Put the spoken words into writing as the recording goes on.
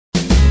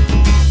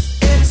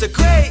It's a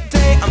great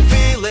day, I'm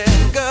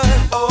feeling good.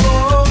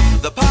 Oh,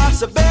 the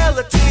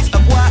possibilities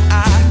of what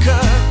I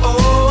could,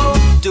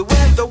 oh, do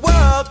with the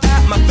world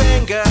at my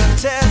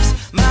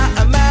fingertips. My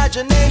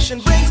imagination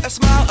brings a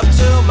smile up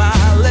to my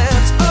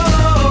lips. Oh,